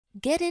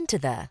Get into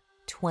the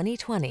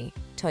 2020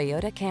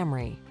 Toyota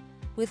Camry.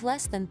 With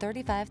less than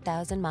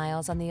 35,000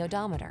 miles on the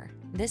odometer,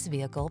 this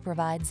vehicle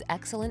provides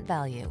excellent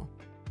value.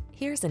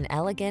 Here's an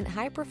elegant,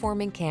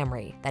 high-performing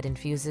Camry that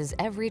infuses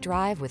every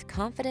drive with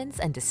confidence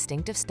and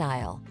distinctive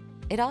style.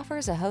 It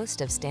offers a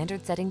host of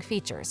standard-setting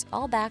features,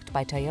 all backed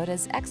by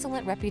Toyota's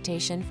excellent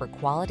reputation for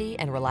quality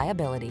and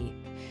reliability.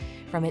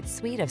 From its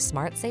suite of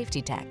smart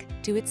safety tech,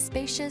 to its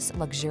spacious,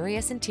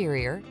 luxurious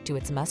interior, to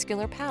its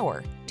muscular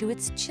power, to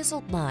its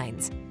chiseled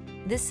lines,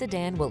 this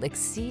sedan will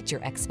exceed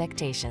your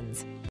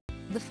expectations.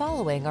 The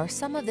following are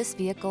some of this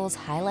vehicle's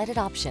highlighted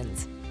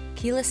options: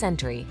 keyless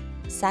entry,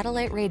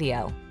 satellite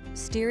radio,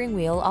 steering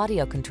wheel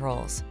audio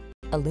controls,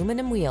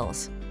 aluminum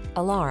wheels,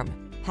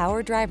 alarm,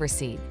 power driver's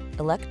seat,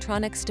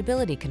 electronic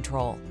stability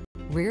control,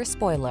 rear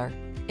spoiler,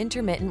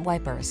 intermittent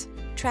wipers,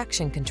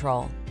 traction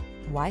control.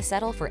 Why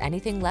settle for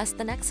anything less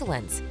than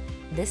excellence?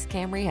 This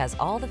Camry has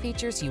all the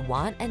features you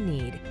want and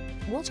need.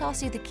 We'll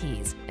toss you the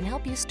keys and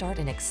help you start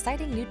an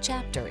exciting new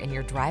chapter in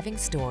your driving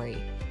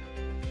story.